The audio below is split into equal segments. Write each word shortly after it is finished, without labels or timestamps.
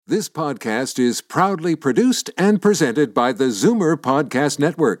This podcast is proudly produced and presented by the Zoomer Podcast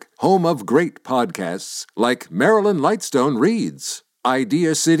Network, home of great podcasts like Marilyn Lightstone Reads,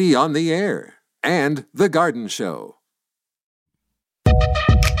 Idea City on the Air, and The Garden Show.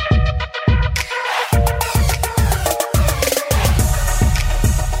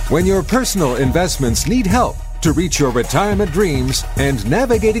 When your personal investments need help to reach your retirement dreams and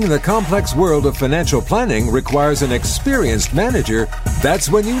navigating the complex world of financial planning requires an experienced manager, that's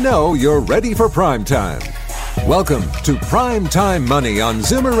when you know you're ready for prime time. Welcome to Prime Time Money on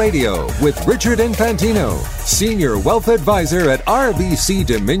Zoomer Radio with Richard Infantino, Senior Wealth Advisor at RBC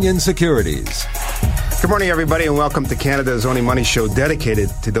Dominion Securities. Good morning, everybody, and welcome to Canada's only money show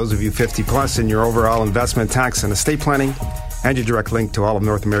dedicated to those of you 50 plus in your overall investment, tax, and estate planning, and your direct link to all of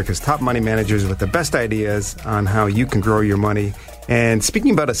North America's top money managers with the best ideas on how you can grow your money. And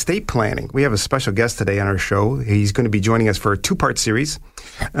speaking about estate planning, we have a special guest today on our show. He's going to be joining us for a two-part series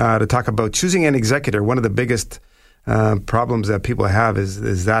to talk about choosing an executor. One of the biggest problems that people have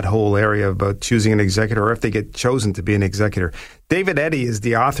is that whole area about choosing an executor, or if they get chosen to be an executor. David Edey is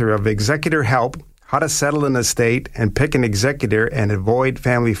the author of Executor Help, How to Settle an Estate and Pick an Executor and Avoid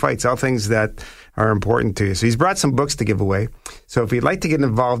Family Fights, all things that are important to you. So he's brought some books to give away. So if you'd like to get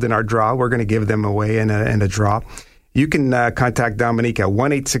involved in our draw, we're going to give them away in a draw. You can contact Dominique at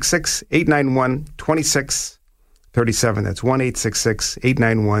 1-866-891-2637. That's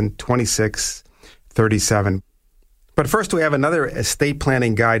 1-866-891-2637. But first, we have another estate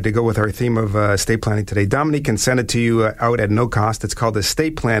planning guide to go with our theme of estate planning today. Dominique can send it to you out at no cost. It's called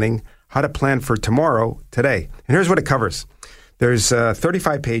Estate Planning, How to Plan for Tomorrow, Today. And here's what it covers. There's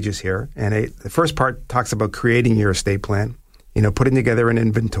 35 pages here, and the first part talks about creating your estate plan, putting together an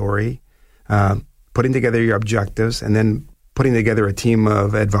inventory, putting together your objectives, and then putting together a team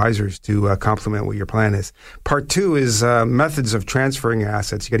of advisors to complement what your plan is. Part two is methods of transferring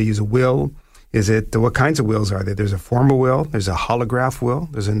assets. You got to use a will. What kinds of wills are there? There's a formal will, there's a holograph will,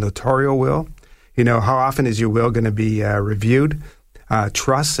 there's a notarial will. How often is your will going to be reviewed?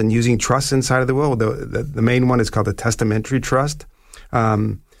 Trusts and using trusts inside of the will. The main one is called a testamentary trust.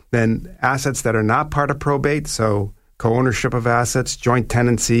 Then assets that are not part of probate, so co-ownership of assets, joint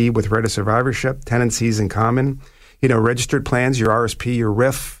tenancy with right of survivorship, tenancies in common, registered plans, your RSP, your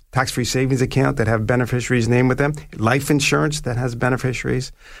RIF, tax-free savings account that have beneficiaries named with them, life insurance that has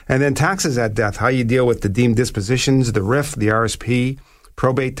beneficiaries, and then taxes at death, how you deal with the deemed dispositions, the RIF, the RSP,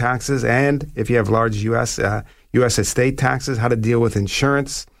 probate taxes, and if you have large U.S. estate taxes, how to deal with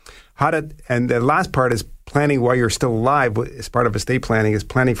insurance, and the last part is planning while you're still alive. As part of estate planning is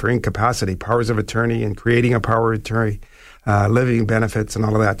planning for incapacity, powers of attorney, and creating a power of attorney, living benefits, and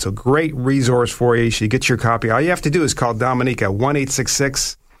all of that. So great resource for you. You should get your copy. All you have to do is call Dominique at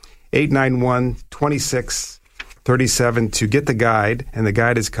 1-866-891-2637 to get the guide, and the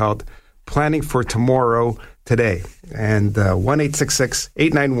guide is called Planning for Tomorrow, Today. And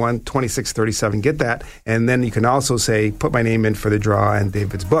 1-866-891-2637. Get that. And then you can also say, put my name in for the draw and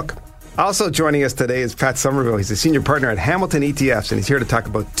David's book. Also joining us today is Pat Sommerville. He's a senior partner at Hamilton ETFs, and he's here to talk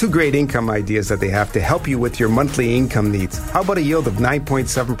about two great income ideas that they have to help you with your monthly income needs. How about a yield of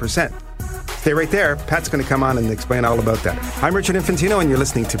 9.7%? Stay right there. Pat's going to come on and explain all about that. I'm Richard Infantino, and you're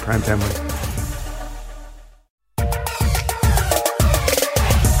listening to Primetime Money.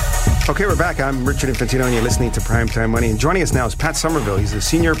 Okay, we're back. I'm Richard Infantino, and you're listening to Primetime Money. And joining us now is Pat Sommerville. He's a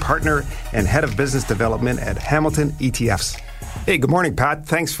senior partner and head of business development at Hamilton ETFs. Hey, good morning, Pat.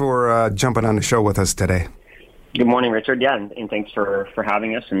 Thanks for jumping on the show with us today. Good morning, Richard. Yeah, and thanks for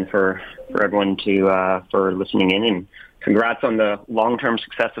having us and for everyone for listening in. And congrats on the long-term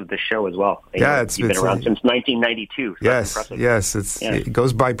success of this show as well. You've been around since 1992. So yes. It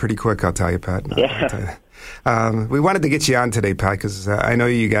goes by pretty quick, I'll tell you, Pat. We wanted to get you on today, Pat, because I know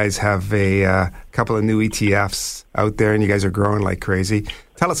you guys have a couple of new ETFs out there, and you guys are growing like crazy.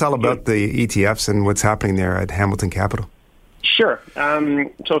 Tell us all about the ETFs and what's happening there at Hamilton Capital. Sure.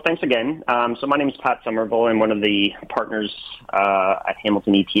 So thanks again. So my name is Pat Sommerville. I'm one of the partners at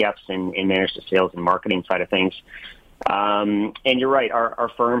Hamilton ETFs and manage the sales and marketing side of things. And you're right,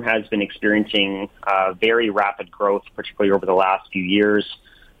 our firm has been experiencing very rapid growth, particularly over the last few years.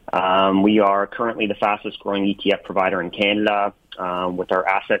 We are currently the fastest growing ETF provider in Canada, with our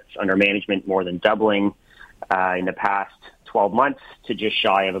assets under management more than doubling in the past 12 months to just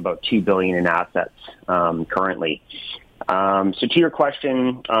shy of about $2 billion in assets currently. So to your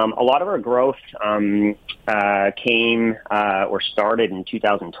question, a lot of our growth came or started in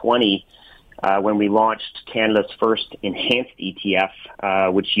 2020 when we launched Canada's first enhanced ETF,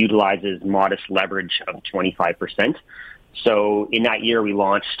 which utilizes modest leverage of 25%. So in that year, we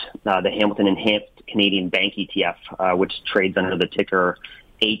launched the Hamilton Enhanced Canadian Bank ETF, which trades under the ticker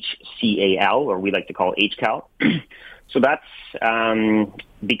HCAL, or we like to call HCAL. So that's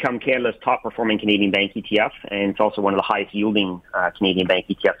become Canada's top performing Canadian bank ETF, and it's also one of the highest yielding Canadian bank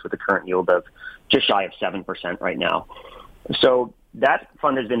ETFs with a current yield of just shy of 7% right now. So that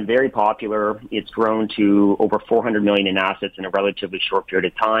fund has been very popular. It's grown to over $400 million in assets in a relatively short period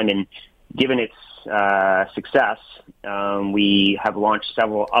of time, and given its success, we have launched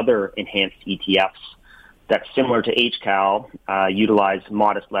several other enhanced ETFs that's similar to HCAL, utilize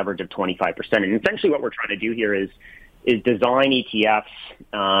modest leverage of 25%. And essentially what we're trying to do here is design ETFs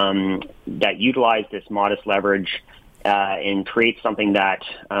that utilize this modest leverage and create something that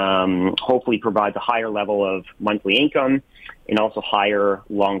hopefully provides a higher level of monthly income and also higher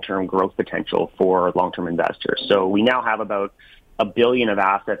long-term growth potential for long-term investors. So we now have about $1 billion of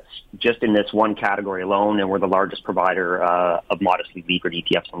assets just in this one category alone, and we're the largest provider of modestly levered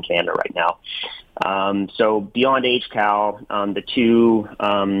ETFs in Canada right now. So beyond HCAL, the two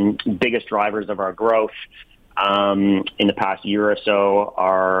biggest drivers of our growth in the past year or so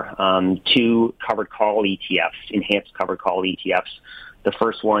are two covered call ETFs, enhanced covered call ETFs. The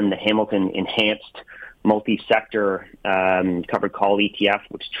first one, the Hamilton Enhanced Multi-Sector Covered Call ETF,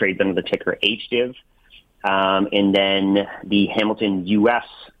 which trades under the ticker HDIV. And then the Hamilton U.S.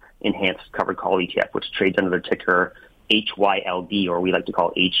 Enhanced Covered Call ETF, which trades under the ticker HYLD, or we like to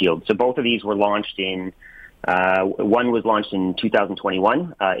call H-Yield. So both of these were launched in, one was launched in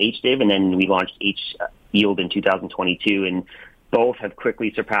 2021, HDIV, and then we launched H-Yield in 2022. And both have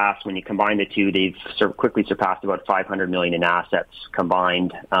quickly surpassed, when you combine the two, they've quickly surpassed about $500 million in assets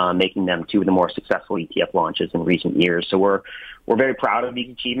combined, making them two of the more successful ETF launches in recent years. So we're very proud of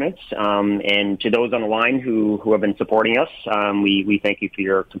these achievements. And to those on the line who have been supporting us, we thank you for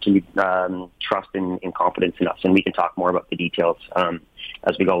your continued trust and confidence in us. And we can talk more about the details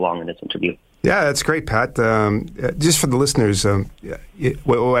as we go along in this interview. Yeah, that's great, Pat. Just for the listeners,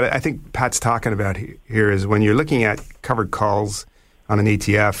 what I think Pat's talking about here is when you're looking at covered calls on an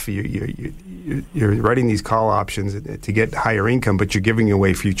ETF, you're writing these call options to get higher income, but you're giving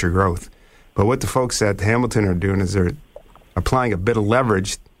away future growth. But what the folks at Hamilton are doing is they're applying a bit of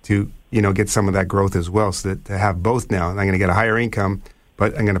leverage to get some of that growth as well, so that to have both now. I'm going to get a higher income,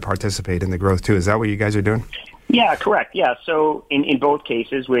 but I'm going to participate in the growth too. Is that what you guys are doing? Yeah, correct. Yeah, so in both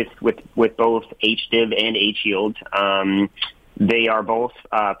cases, with both HDIV and H-Yield, they are both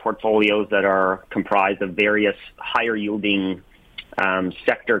portfolios that are comprised of various higher yielding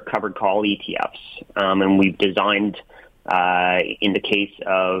sector covered call ETFs, and we've designed in the case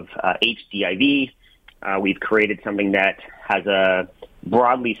of HDIV, we've created something that has a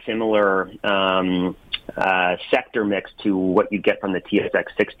broadly similar sector mix to what you get from the TSX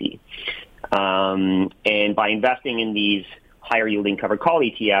 60. And by investing in these higher yielding covered call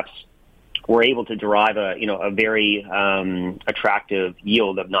ETFs, we're able to derive a very attractive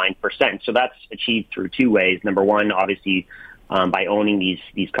yield of 9%. So that's achieved through two ways. Number one, obviously, by owning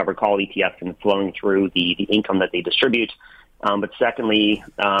these covered call ETFs and flowing through the income that they distribute. But secondly,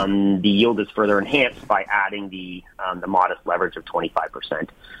 the yield is further enhanced by adding the modest leverage of 25%.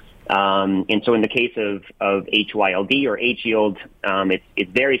 And so in the case of HYLD or H-Yield,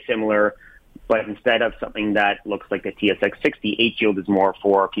 it's very similar. But instead of something that looks like the TSX 60, H-Yield is more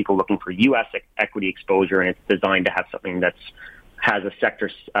for people looking for U.S. equity exposure, and it's designed to have something that has a sector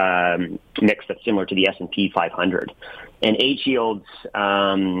mix that's similar to the S&P 500. And H-Yield's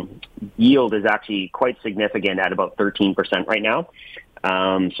yield is actually quite significant at about 13% right now.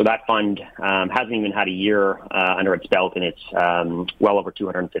 So that fund hasn't even had a year under its belt, and it's well over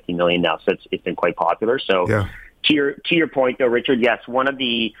 $250 million now. So it's been quite popular. So yeah. To your point, though, Richard, yes, one of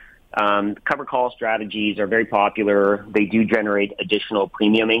the covered call strategies are very popular. They do generate additional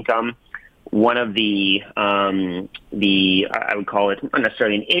premium income. One of the I would call it not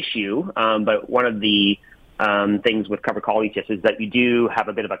necessarily an issue, but one of the things with covered call ETFs is that you do have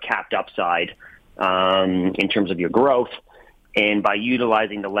a bit of a capped upside in terms of your growth. And by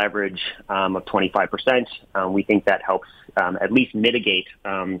utilizing the leverage of 25%, we think that helps at least mitigate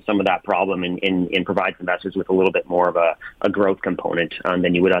some of that problem and provides investors with a little bit more of a growth component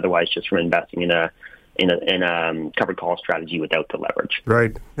than you would otherwise just from investing in a covered call strategy without the leverage.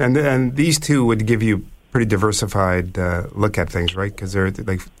 Right, and these two would give you pretty diversified look at things, right? Because they're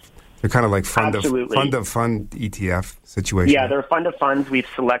kind of like fund of fund ETF situation. Yeah, they're fund of funds. We've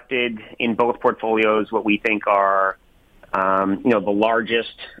selected in both portfolios what we think are the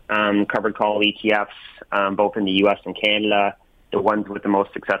largest covered call ETFs, both in the U.S. and Canada, the ones with the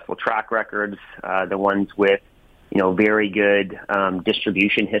most successful track records, the ones with, very good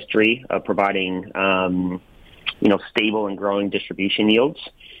distribution history of providing, stable and growing distribution yields.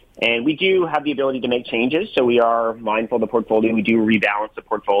 And we do have the ability to make changes, so we are mindful of the portfolio. We do rebalance the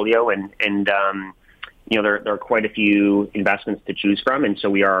portfolio, and there are quite a few investments to choose from, and so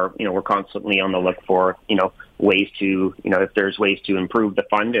we're constantly on the look for, ways to, if there's ways to improve the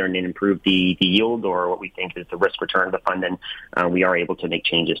fund and improve the yield or what we think is the risk return of the fund, then we are able to make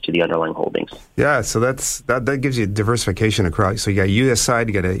changes to the underlying holdings. Yeah, so that gives you diversification across. So you got a U.S. side,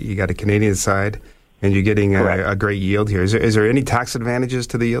 you got a Canadian side, and you're getting a great yield here. Is there any tax advantages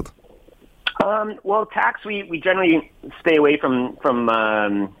to the yield? Well, tax, we generally stay away from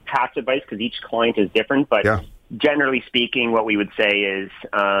tax advice because each client is different. But generally speaking, what we would say is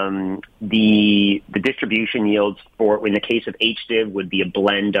the distribution yields for, in the case of HDIV, would be a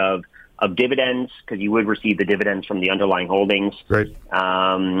blend of dividends, because you would receive the dividends from the underlying holdings, right.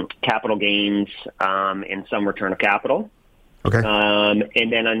 Capital gains, and some return of capital. Okay.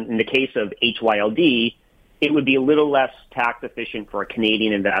 And then in the case of HYLD, it would be a little less tax efficient for a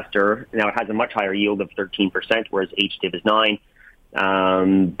Canadian investor. Now, it has a much higher yield of 13%, whereas HDIV is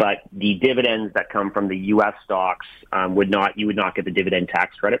 9%. But the dividends that come from the U.S. stocks you would not get the dividend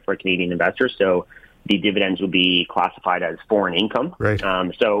tax credit for a Canadian investor. So the dividends would be classified as foreign income. Right.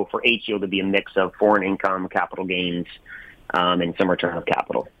 So for HYLD, it would be a mix of foreign income, capital gains, and some return of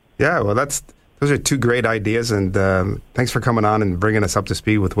capital. Yeah, well, those are two great ideas, and thanks for coming on and bringing us up to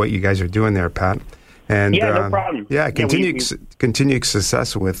speed with what you guys are doing there, Pat. And, no problem. Continued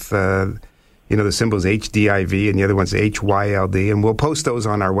success with, the symbols HDIV and the other one's HYLD. And we'll post those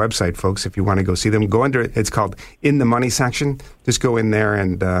on our website, folks, if you want to go see them. Go under, it's called In the Money section. Just go in there,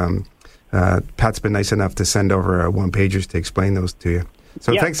 and Pat's been nice enough to send over one-pagers to explain those to you.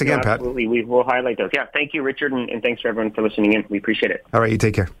 So thanks again, Pat. Absolutely. We will highlight those. Yeah, thank you, Richard, and thanks for everyone for listening in. We appreciate it. All right, you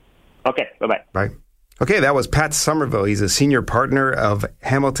take care. Okay, bye-bye. Bye. Okay, that was Pat Sommerville. He's a senior partner of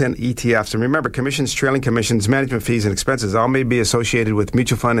Hamilton ETFs. And remember, commissions, trailing commissions, management fees, and expenses all may be associated with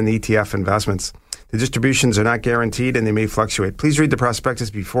mutual fund and ETF investments. The distributions are not guaranteed and they may fluctuate. Please read the prospectus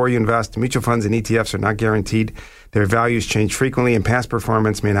before you invest. Mutual funds and ETFs are not guaranteed. Their values change frequently and past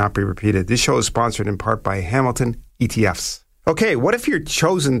performance may not be repeated. This show is sponsored in part by Hamilton ETFs. Okay, what if you're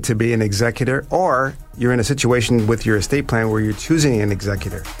chosen to be an executor, or you're in a situation with your estate plan where you're choosing an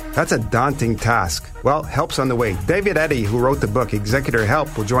executor? That's a daunting task. Well, help's on the way. David Edey, who wrote the book Executor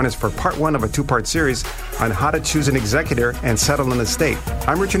Help, will join us for part 1 of a 2-part series on how to choose an executor and settle an estate.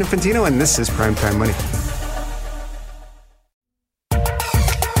 I'm Richard Infantino, and this is Primetime Money.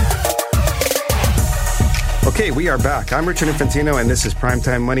 Okay, we are back. I'm Richard Infantino, and this is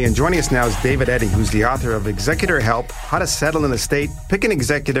Primetime Money. And joining us now is David Edey, who's the author of Executor Help, How to Settle an Estate, Pick an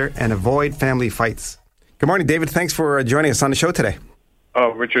Executor, and Avoid Family Fights. Good morning, David. Thanks for joining us on the show today.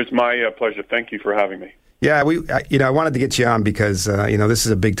 Oh, Richard, it's my pleasure. Thank you for having me. Yeah, I wanted to get you on because, this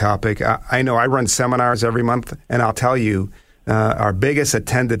is a big topic. I know I run seminars every month, and I'll tell you, our biggest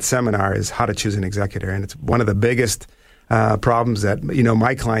attended seminar is how to choose an executor. And it's one of the biggest problems that,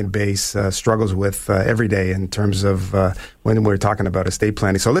 my client base struggles with every day in terms of when we're talking about estate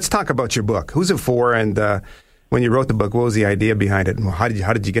planning. So let's talk about your book. Who's it for? And when you wrote the book, what was the idea behind it? And how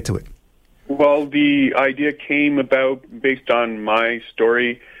did you get to it? Well, the idea came about based on my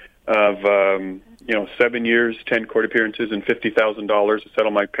story of, 7 years, 10 court appearances, and $50,000 to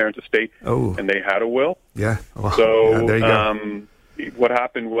settle my parents' estate. Oh. And they had a will. Yeah. Well, so there you go. What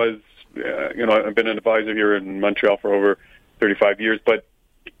happened was, I've been an advisor here in Montreal for over 35 years, but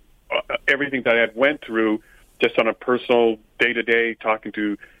everything that I had went through just on a personal day-to-day, talking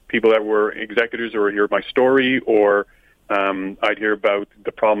to people that were executors or hear my story, or I'd hear about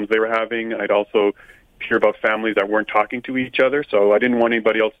the problems they were having. I'd also hear about families that weren't talking to each other, so I didn't want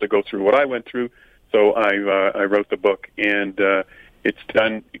anybody else to go through what I went through, so I wrote the book, and it's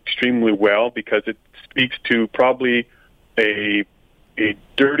done extremely well because it speaks to probably a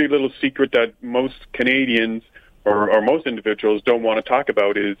dirty little secret that most Canadians or most individuals don't want to talk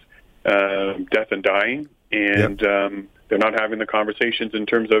about is death and dying, and they're not having the conversations in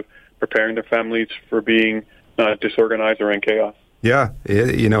terms of preparing their families for being disorganized or in chaos. Yeah,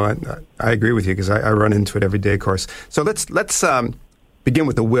 I agree with you because I run into it every day, of course. So let's begin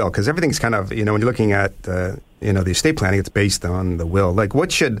with the will, because everything's kind of, when you're looking at the estate planning, it's based on the will. Like,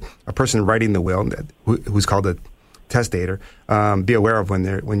 what should a person writing the will, who's called a testator, be aware of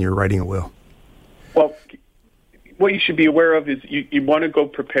when you're writing a will? Well, what you should be aware of is you want to go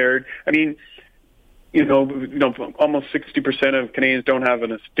prepared. I mean, almost 60% of Canadians don't have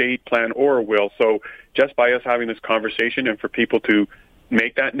an estate plan or a will. So just by us having this conversation and for people to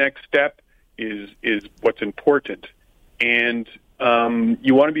make that next step is what's important. And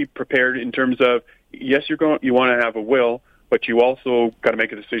you want to be prepared in terms of, yes, you want to have a will, but you also got to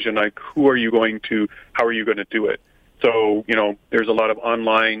make a decision like how are you going to do it? So, there's a lot of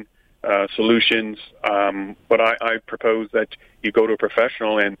online solutions, but I propose that you go to a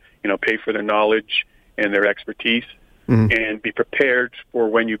professional and, pay for their knowledge and their expertise, and be prepared for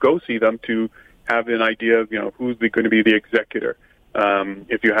when you go see them to have an idea of, who's going to be the executor.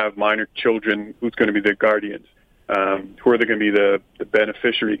 If you have minor children, who's going to be the guardians? Who are they going to be the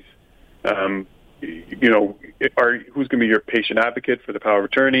beneficiaries? Who's going to be your patient advocate for the power of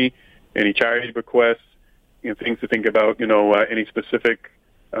attorney? Any charity bequests? Things to think about. Any specific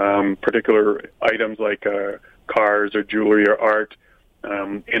particular items like cars or jewelry or art,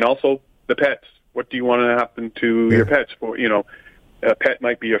 and also the pets. What do you want to happen to your pets? For a pet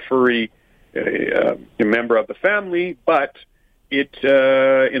might be a furry a member of the family, but it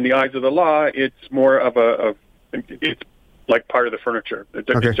in the eyes of the law, it's more of it's like part of the furniture.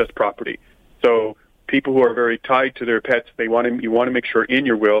 It's just property. So people who are very tied to their pets, you want to make sure in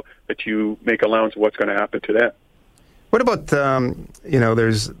your will that you make allowance of what's going to happen to them. What about,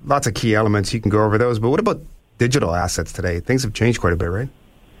 there's lots of key elements, you can go over those, but what about digital assets today? Things have changed quite a bit, right?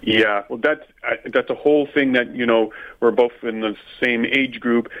 Yeah, well, that's a whole thing that, we're both in the same age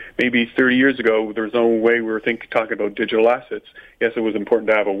group. Maybe 30 years ago, there was no way we were talking about digital assets. Yes, it was important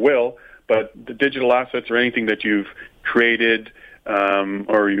to have a will, but the digital assets are anything that you've created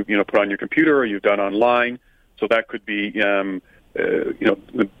or you put on your computer or you've done online. So that could be, your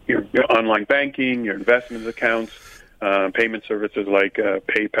online banking, your investment accounts, payment services like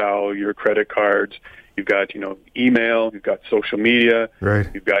PayPal, your credit cards. You've got, email, you've got social media, right.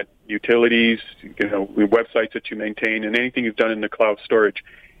 You've got utilities, websites that you maintain, and anything you've done in the cloud storage.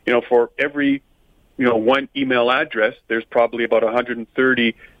 For every, one email address, there's probably about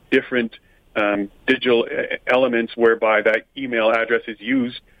 130 different digital elements whereby that email address is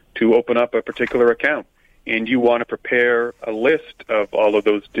used to open up a particular account. And you want to prepare a list of all of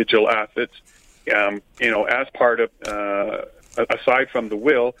those digital assets, as part of, aside from the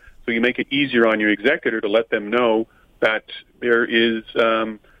will, so you make it easier on your executor to let them know that there is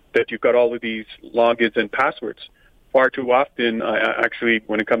that you've got all of these logins and passwords. Far too often, actually,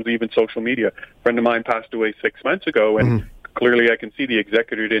 when it comes to even social media, a friend of mine passed away 6 months ago, and clearly I can see the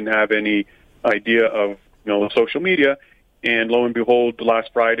executor didn't have any idea of social media. And lo and behold,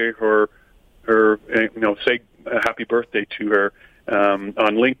 last Friday, her say happy birthday to her on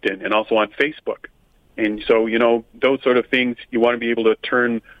LinkedIn and also on Facebook. And so, those sort of things, you want to be able to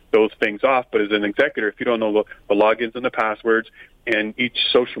turn those things off. But as an executor, if you don't know the logins and the passwords, and each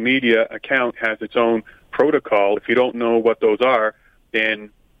social media account has its own protocol, if you don't know what those are, then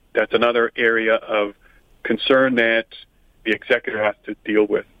that's another area of concern that the executor has to deal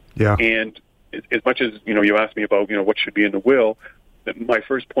with. Yeah. And as much as, you asked me about, what should be in the will, my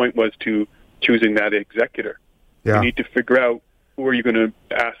first point was to choosing that executor. Yeah. You need to figure out who are you going to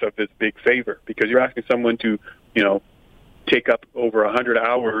ask of this big favor, because you're asking someone to, take up over 100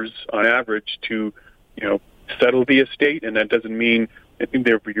 hours on average to, settle the estate, and that doesn't mean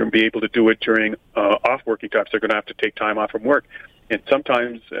they're going to be able to do it during off working times. They're going to have to take time off from work. And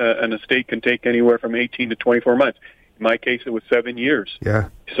sometimes an estate can take anywhere from 18 to 24 months. In my case, it was 7 years. Yeah.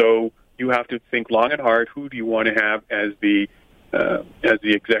 So you have to think long and hard, who do you want to have as the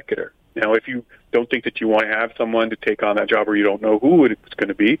executor? Now, if you don't think that you want to have someone to take on that job, or you don't know who it's going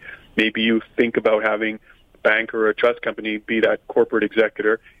to be, maybe you think about having a bank or a trust company be that corporate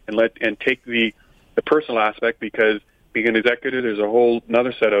executor and take the personal aspect, because being an executor, there's a whole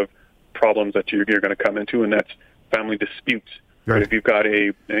another set of problems that you're going to come into, and that's family disputes. Right. But if you've got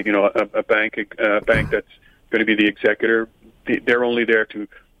a bank that's going to be the executor, they're only there to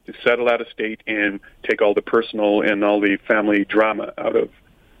settle that estate and take all the personal and all the family drama out of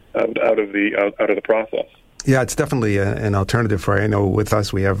the process. Yeah, it's definitely an alternative for. I know with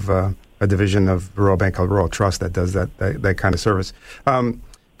us we have a division of Royal Bank called Royal Trust that does that kind of service.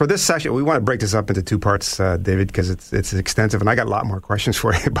 For this session, we want to break this up into two parts, David, because it's extensive, and I got a lot more questions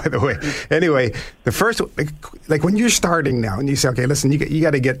for you, by the way. Anyway, the first, like when you're starting now, and you say, okay, listen, you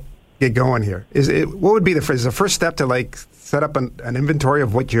got to get going here. What would be the first step to set up an inventory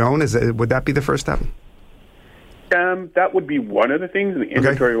of what you own? Would that be the first step? That would be one of the things, the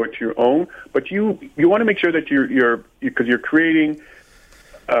inventory of what you own. But you want to make sure that because you're creating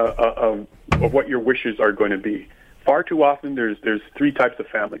of what your wishes are going to be. Far too often, there's three types of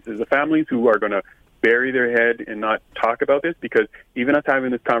families. There's the families who are going to bury their head and not talk about this, because even us having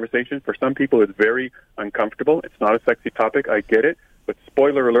this conversation, for some people, it's very uncomfortable. It's not a sexy topic. I get it. But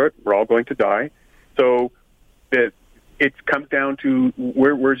spoiler alert, we're all going to die. So it comes down to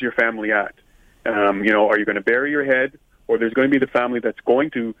where's your family at? Are you going to bury your head, or there's going to be the family that's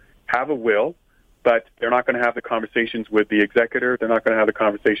going to have a will, but they're not going to have the conversations with the executor. They're not going to have the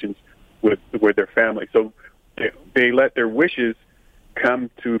conversations with their family. So they let their wishes come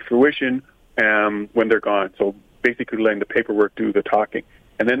to fruition when they're gone. So basically letting the paperwork do the talking.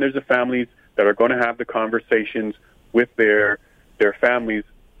 And then there's the families that are going to have the conversations with their families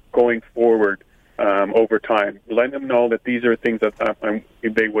going forward over time, letting them know that these are things that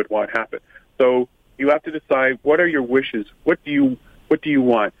they would want happen. So you have to decide, what are your wishes? What do you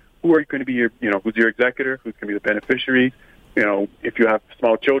want? Who are going to be who's your executor? Who's going to be the beneficiaries? If you have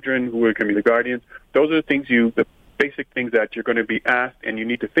small children, who are going to be the guardians? Those are the basic things that you're going to be asked, and you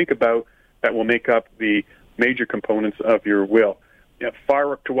need to think about that will make up the major components of your will.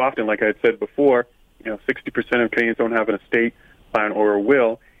 Far too often, like I had said before, 60% of Canadians don't have an estate plan or a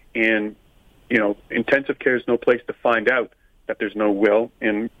will, and intensive care is no place to find out that there's no will.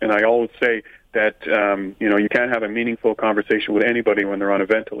 And I always say that you can't have a meaningful conversation with anybody when they're on a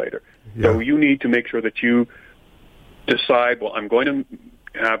ventilator. Yeah. So you need to make sure that you decide, well, I'm going to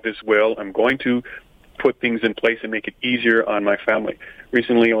have this will. I'm going to put things in place and make it easier on my family.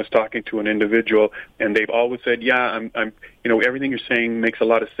 Recently, I was talking to an individual, and they've always said, "Yeah, I'm everything you're saying makes a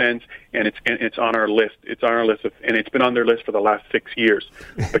lot of sense, and it's on our list. It's on our list, and it's been on their list for the last 6 years.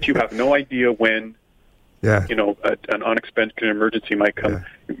 But you have no idea when, an unexpected emergency might come.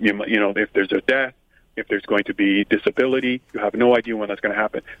 Yeah. If there's a death, if there's going to be disability, you have no idea when that's going to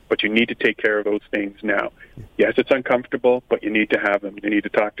happen. But you need to take care of those things now. Yes, it's uncomfortable, but you need to have them. You need to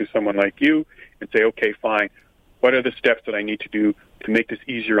talk to someone like you and say, okay, fine. What are the steps that I need to do to make this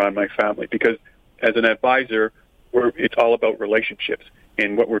easier on my family? Because as an advisor, it's all about relationships.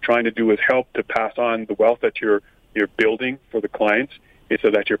 And what we're trying to do is help to pass on the wealth that you're building for the clients, so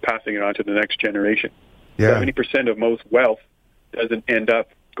that you're passing it on to the next generation. Yeah. 70% of most wealth doesn't end up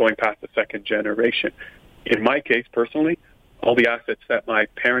going past the second generation. In my case, personally, all the assets that my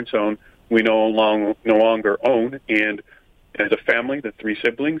parents own, we no longer own. And as a family, the 3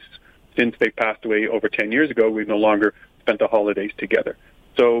 siblings, since they passed away over 10 years ago, we've no longer spent the holidays together.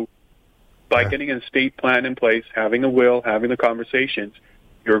 So by getting an estate plan in place, having a will, having the conversations,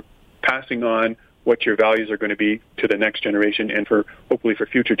 you're passing on what your values are going to be to the next generation and hopefully for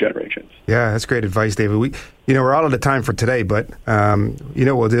future generations. Yeah, that's great advice, David. We're all out of time for today, but what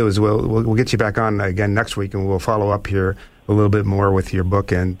we'll do is we'll get you back on again next week, and we'll follow up here a little bit more with your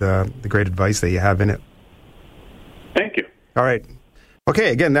book and the great advice that you have in it. Thank you. All right.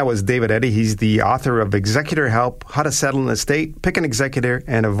 Okay, again, that was David Edey. He's the author of Executor Help, How to Settle an Estate, Pick an Executor,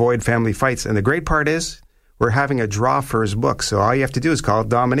 and Avoid Family Fights. And the great part is, we're having a draw for his book. So all you have to do is call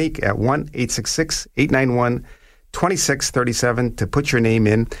Dominique at 1-866-891-2637 to put your name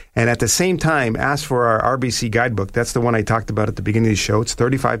in. And at the same time, ask for our RBC guidebook. That's the one I talked about at the beginning of the show. It's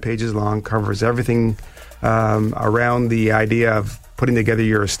 35 pages long, covers everything around the idea of putting together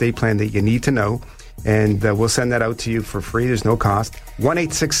your estate plan that you need to know. And we'll send that out to you for free. There's no cost.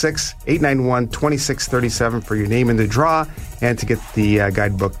 1-866-891-2637 for your name in the draw and to get the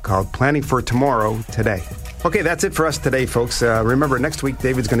guidebook called Planning for Tomorrow today. Okay, that's it for us today, folks. Remember, next week,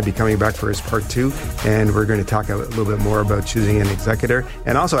 David's going to be coming back for his part 2, and we're going to talk a little bit more about choosing an executor.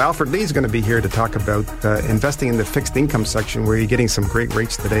 And also, Alfred Lee's going to be here to talk about investing in the fixed income section, where you're getting some great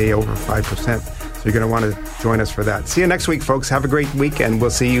rates today, over 5%. So you're going to want to join us for that. See you next week, folks. Have a great week, and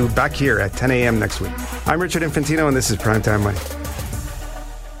we'll see you back here at 10 a.m. next week. I'm Richard Infantino, and this is Primetime Money.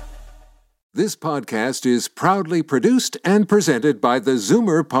 This podcast is proudly produced and presented by the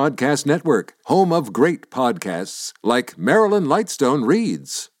Zoomer Podcast Network, home of great podcasts like Marilyn Lightstone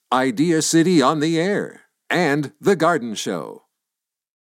Reads, Idea City on the Air, and The Garden Show.